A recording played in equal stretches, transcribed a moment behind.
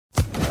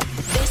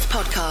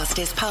podcast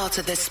is part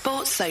of the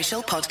Sports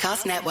Social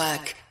Podcast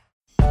Network.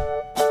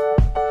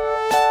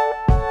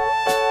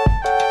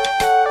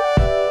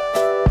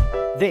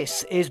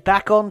 This is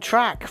Back on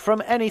Track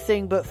from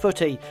Anything But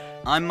Footy.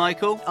 I'm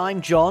Michael.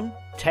 I'm John.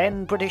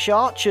 10 British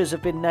archers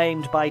have been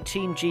named by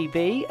Team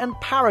GB and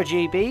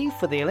Para-GB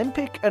for the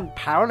Olympic and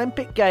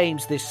Paralympic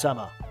Games this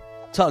summer.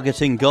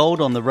 Targeting gold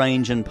on the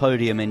range and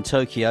podium in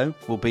Tokyo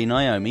will be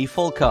Naomi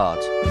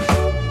Folkard,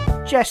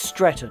 Jess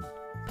Stretton,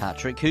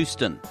 Patrick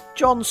Houston,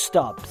 John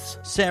Stubbs,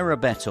 Sarah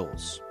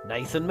Bettles,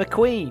 Nathan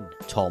McQueen,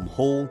 Tom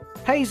Hall,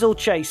 Hazel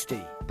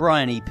Chasty,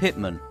 Bryony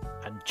Pittman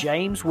and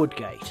James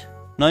Woodgate.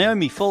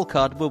 Naomi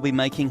Folkard will be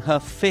making her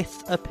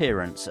 5th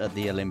appearance at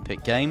the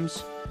Olympic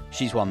Games.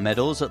 She's won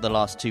medals at the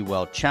last 2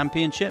 World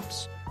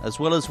Championships, as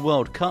well as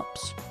World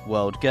Cups,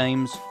 World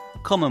Games,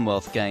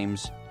 Commonwealth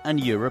Games and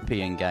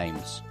European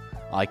Games.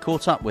 I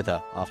caught up with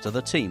her after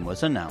the team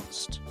was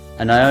announced.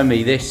 And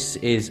Naomi, this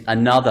is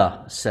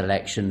another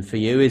selection for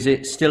you. Is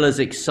it still as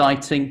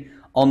exciting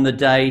on the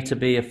day to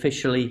be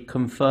officially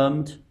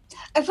confirmed?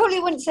 I probably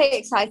wouldn't say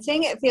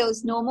exciting. It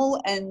feels normal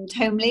and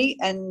homely,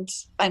 and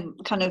I'm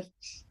kind of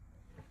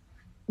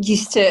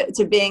used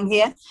to being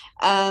here.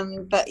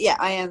 But yeah,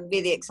 I am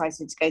really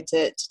excited to go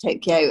to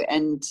Tokyo,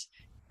 and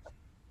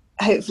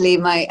hopefully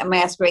my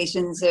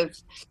aspirations of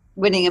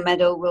winning a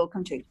medal will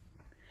come true.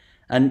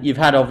 And you've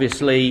had,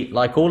 obviously,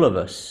 like all of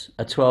us,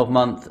 a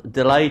 12-month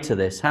delay to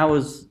this. How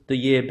has the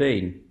year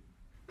been?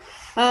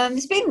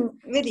 It's been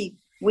really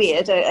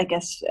weird, I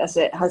guess, as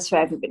it has for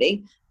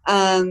everybody. But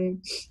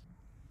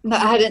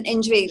I had an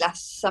injury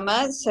last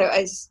summer, so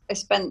I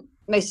spent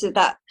most of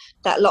that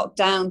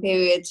lockdown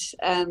period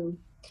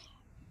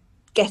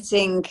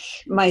getting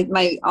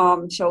my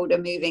arm, shoulder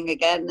moving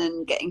again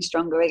and getting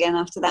stronger again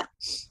after that.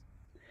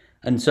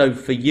 And so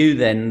for you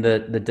then, the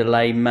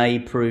delay may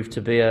prove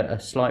to be a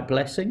slight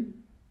blessing?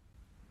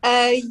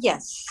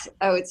 Yes,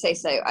 I would say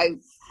so.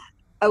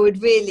 I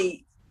would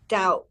really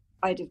doubt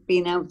I'd have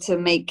been able to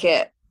make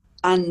it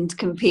and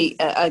compete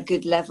at a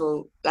good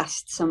level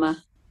last summer.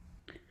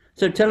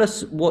 So tell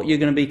us what you're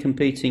going to be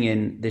competing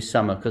in this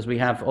summer, because we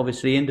have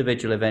obviously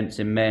individual events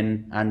in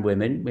men and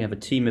women. We have a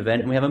team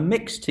event and we have a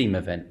mixed team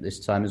event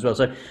this time as well.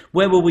 So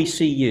where will we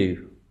see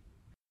you?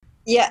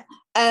 Yeah,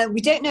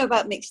 we don't know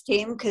about mixed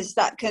team because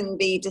that can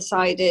be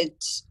decided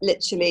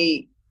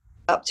literally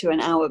up to an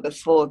hour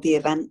before the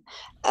event.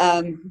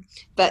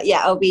 But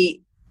yeah, I'll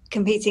be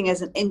competing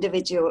as an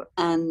individual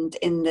and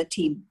in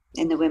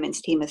the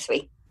women's team of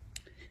 3.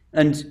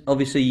 And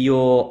obviously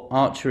your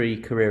archery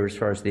career as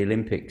far as the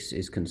Olympics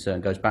is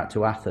concerned goes back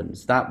to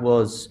Athens. That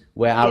was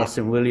where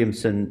Alison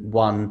Williamson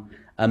won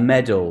a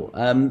medal.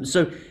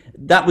 So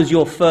that was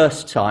your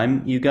first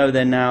time. You go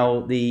there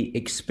now, the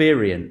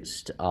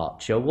experienced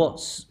archer.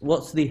 What's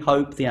the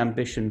hope, the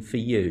ambition for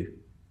you?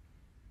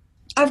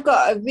 I've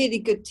got a really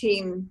good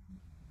team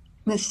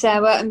with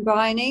Sarah and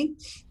Bryony,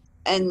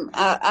 and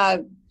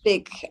our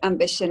big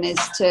ambition is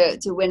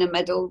to win a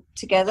medal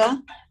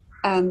together.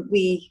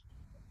 We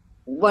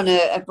won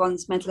a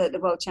bronze medal at the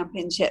World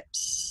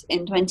Championships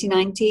in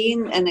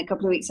 2019, and a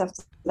couple of weeks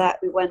after that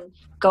we won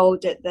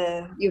gold at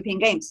the European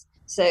Games.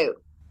 So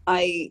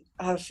I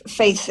have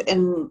faith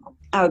in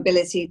our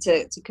ability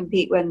to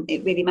compete when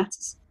it really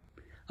matters.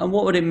 And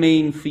what would it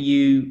mean for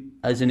you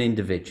as an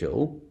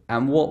individual,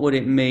 and what would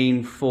it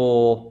mean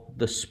for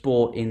the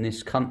sport in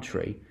this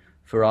country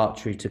for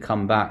archery to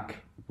come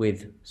back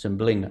with some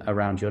bling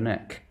around your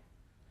neck?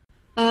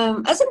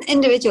 As an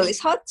individual, it's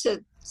hard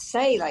to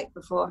say like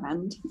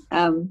beforehand.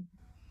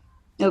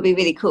 It'll be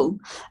really cool.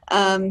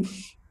 And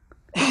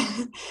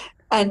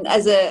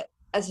as a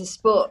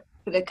sport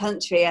for the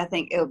country, I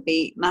think it'll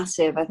be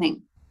massive. I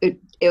think it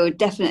would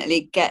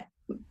definitely get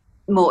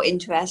more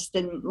interest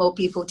and more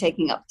people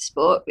taking up the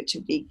sport, which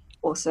would be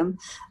awesome.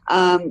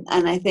 And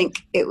I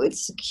think it would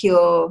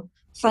secure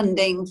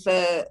funding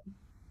for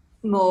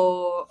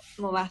more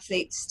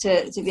athletes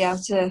to be able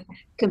to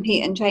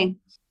compete and train.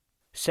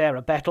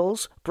 Sarah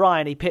Bettles,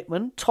 Bryony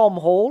Pittman, Tom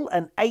Hall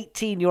and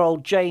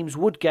 18-year-old James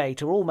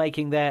Woodgate are all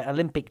making their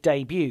Olympic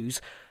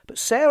debuts. But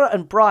Sarah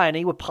and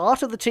Bryony were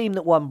part of the team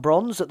that won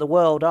bronze at the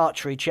World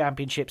Archery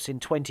Championships in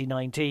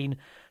 2019.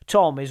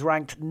 Tom is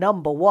ranked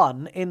number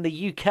 1 in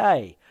the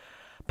UK.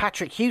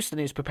 Patrick Houston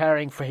is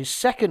preparing for his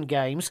second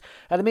games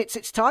and admits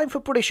it's time for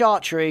British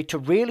archery to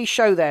really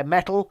show their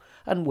mettle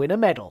and win a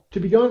medal. To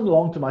be going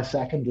along to my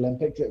second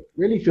Olympics, it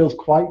really feels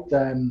quite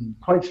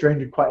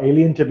strange and quite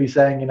alien to be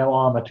saying, I'm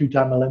a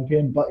 2-time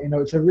Olympian. But,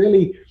 it's a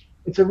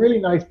really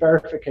nice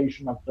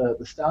verification of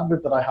the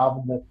standard that I have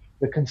and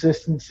the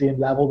consistency and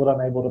level that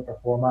I'm able to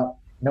perform at.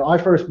 I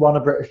first won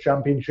a British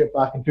Championship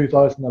back in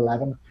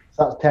 2011,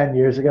 so that's 10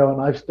 years ago, and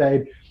I've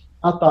stayed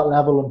at that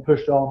level and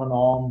pushed on and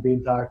on the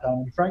entire time.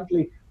 And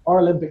frankly, our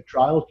Olympic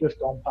trials just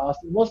gone past.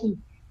 It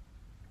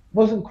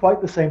wasn't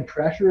quite the same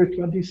pressure as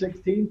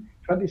 2016.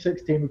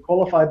 2016, we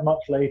qualified much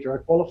later.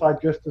 I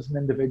qualified just as an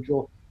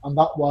individual, and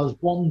that was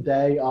one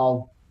day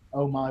of,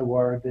 oh my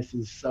word, this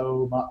is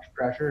so much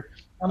pressure.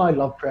 And I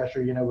love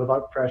pressure.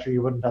 Without pressure,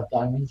 you wouldn't have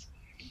diamonds.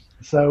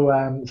 So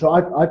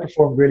I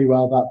performed really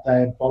well that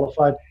day and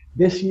qualified.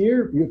 This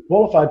year, we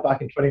qualified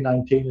back in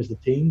 2019 as the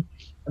team,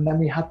 and then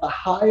we had the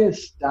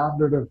highest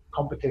standard of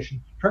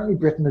competition currently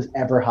Britain has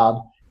ever had.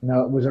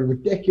 It was a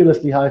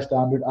ridiculously high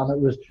standard, and it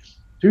was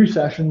 2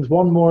 sessions,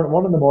 one in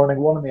the morning,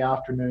 one in the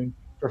afternoon,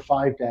 for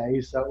 5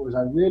 days. So it was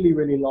a really,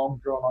 really long,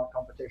 drawn-out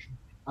competition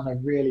and a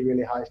really,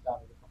 really high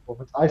standard of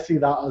performance. I see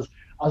that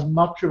as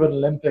much of an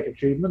Olympic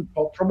achievement,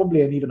 but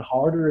probably an even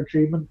harder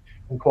achievement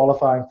than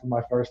qualifying for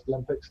my first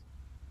Olympics.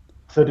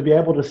 So to be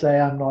able to say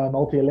I'm now a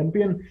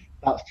multi-Olympian,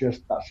 that's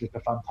just a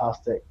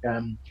fantastic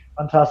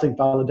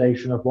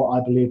validation of what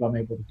I believe I'm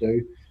able to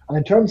do. And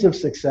in terms of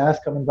success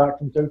coming back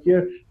from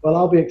Tokyo, well,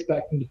 I'll be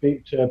expecting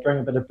to bring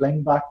a bit of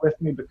bling back with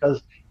me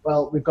because,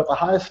 well, we've got the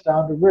highest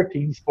standard. We're a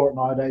team sport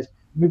nowadays.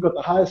 And we've got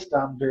the highest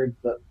standard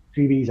that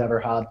TV's ever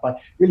had by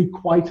really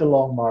quite a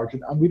long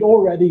margin. And we'd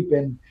already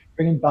been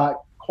bringing back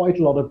quite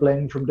a lot of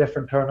bling from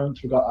different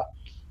tournaments. We've got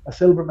a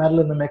silver medal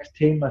in the mixed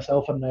team,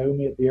 myself and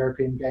Naomi at the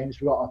European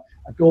Games. We've got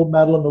a gold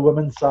medal on the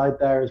women's side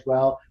there as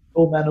well.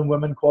 Both men and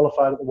women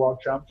qualified at the World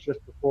Champs just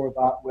before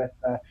that, with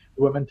the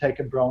women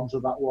taking bronze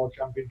at that World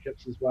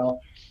Championships as well.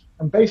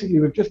 And basically,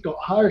 we've just got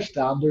higher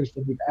standards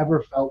than we've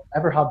ever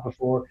had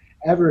before,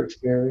 ever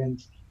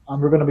experienced.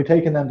 And we're going to be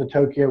taking them to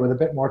Tokyo with a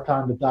bit more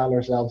time to dial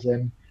ourselves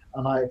in.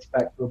 And I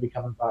expect we'll be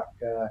coming back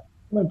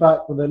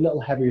with a little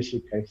heavier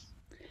suitcase.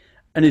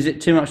 And is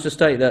it too much to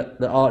state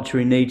that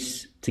archery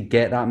needs to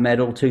get that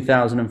medal?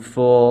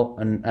 2004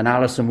 and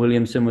Alison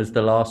Williamson was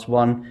the last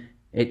one.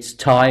 It's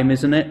time,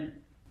 isn't it?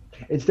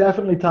 It's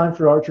definitely time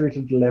for archery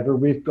to deliver.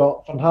 We've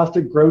got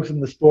fantastic growth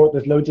in the sport.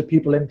 There's loads of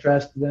people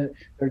interested in it.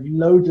 There's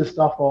loads of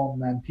stuff on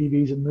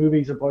TVs and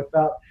movies about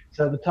that.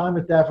 So the time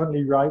is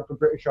definitely right for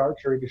British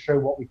archery to show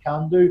what we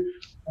can do.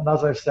 And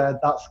as I've said,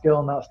 that skill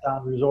and that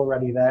standard is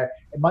already there.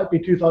 It might be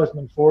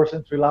 2004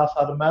 since we last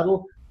had a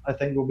medal. I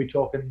think we'll be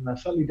talking a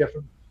slightly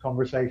different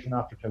conversation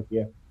after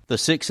Tokyo. The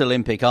 6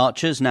 Olympic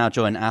archers now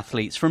join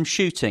athletes from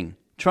shooting,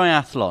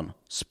 triathlon,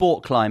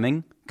 sport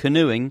climbing,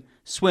 canoeing,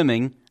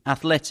 swimming,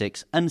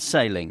 athletics and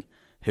sailing,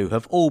 who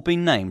have all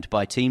been named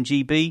by Team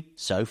GB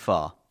so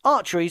far.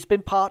 Archery's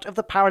been part of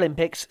the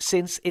Paralympics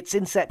since its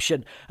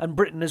inception, and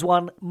Britain has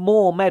won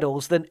more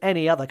medals than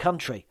any other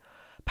country.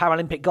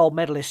 Paralympic gold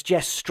medalists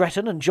Jess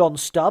Stretton and John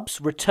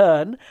Stubbs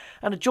return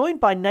and are joined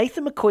by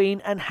Nathan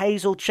McQueen and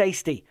Hazel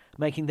Chasty,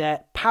 making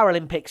their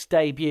Paralympics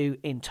debut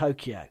in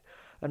Tokyo.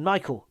 And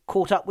Michael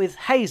caught up with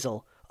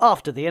Hazel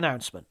after the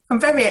announcement. I'm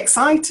very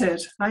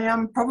excited. I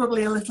am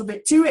probably a little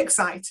bit too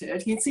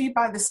excited. You can see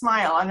by the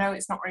smile, I know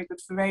it's not very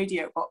good for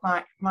radio, but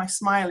my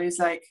smile is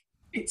like,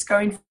 it's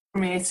going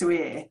from ear to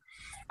ear.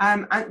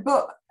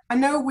 But I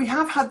know we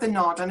have had the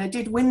nod and I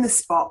did win the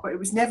spot, but it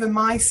was never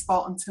my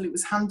spot until it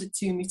was handed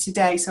to me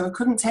today. So I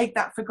couldn't take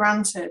that for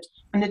granted.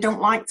 And I don't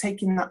like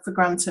taking that for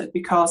granted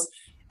because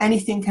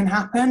anything can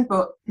happen.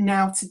 But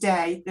now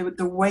today,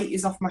 the weight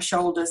is off my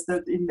shoulders.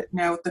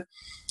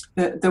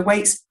 The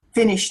weight's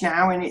finished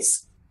now, and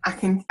I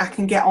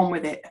can get on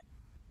with it.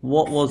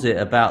 What was it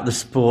about the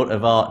sport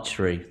of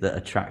archery that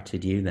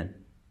attracted you then?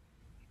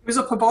 It was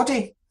upper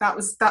body.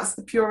 That's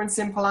the pure and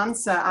simple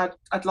answer.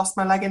 I'd lost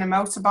my leg in a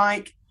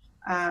motorbike,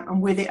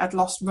 and with it I'd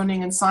lost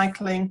running and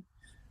cycling,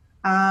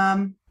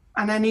 and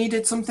I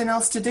needed something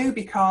else to do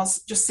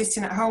because just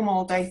sitting at home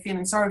all day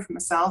feeling sorry for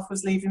myself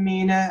was leaving me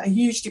in a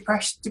huge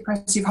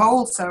depressive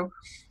hole. So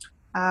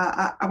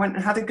I went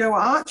and had a go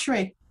at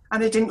archery,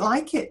 and I didn't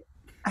like it.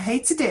 I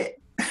hated it.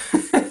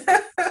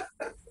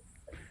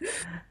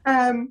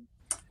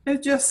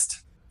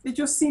 It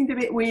just seemed a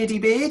bit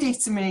weirdy-beardy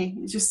to me.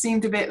 It just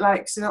seemed a bit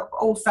like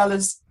old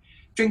fellas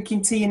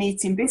drinking tea and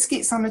eating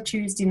biscuits on a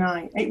Tuesday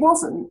night. It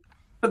wasn't,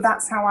 but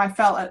that's how I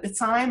felt at the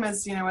time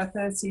as, a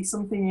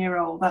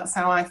 30-something-year-old. That's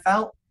how I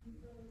felt.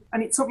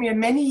 And it took me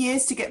many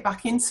years to get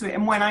back into it.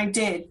 And when I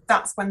did,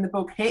 that's when the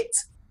bug hit.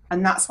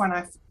 And that's when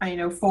I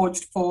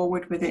forged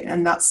forward with it.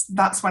 And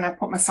that's when I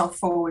put myself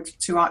forward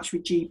to Archery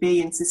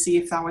GB and to see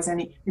if I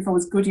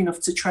was good enough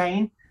to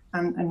train.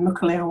 And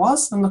luckily I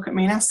was. And look at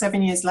me now,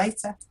 7 years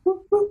later.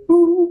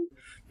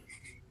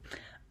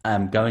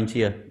 Going to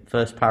your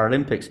first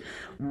Paralympics.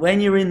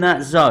 When you're in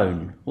that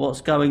zone, what's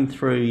going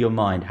through your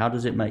mind? How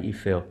does it make you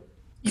feel?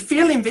 You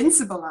feel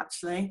invincible,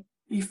 actually.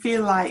 You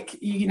feel like,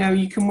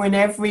 you can win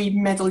every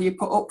medal you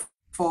put up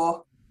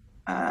for.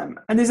 And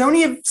there's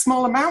only a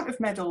small amount of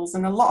medals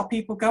and a lot of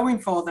people going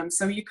for them.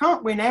 So you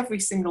can't win every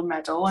single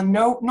medal, and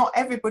no, not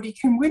everybody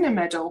can win a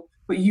medal,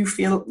 but you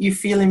feel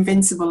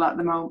invincible at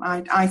the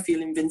moment. I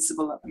feel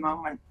invincible at the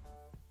moment.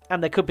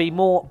 And there could be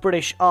more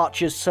British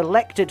archers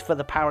selected for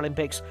the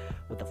Paralympics,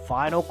 with the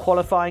final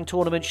qualifying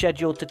tournament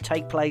scheduled to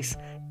take place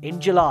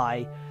in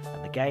July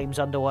and the games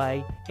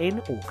underway in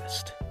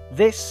August.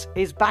 This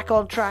is Back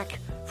on Track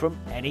from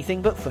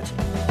Anything But Footy.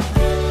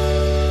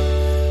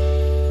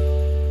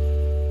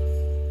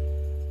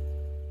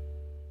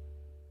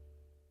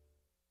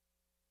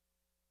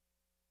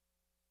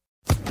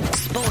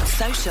 Sports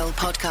Social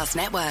Podcast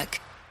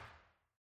Network.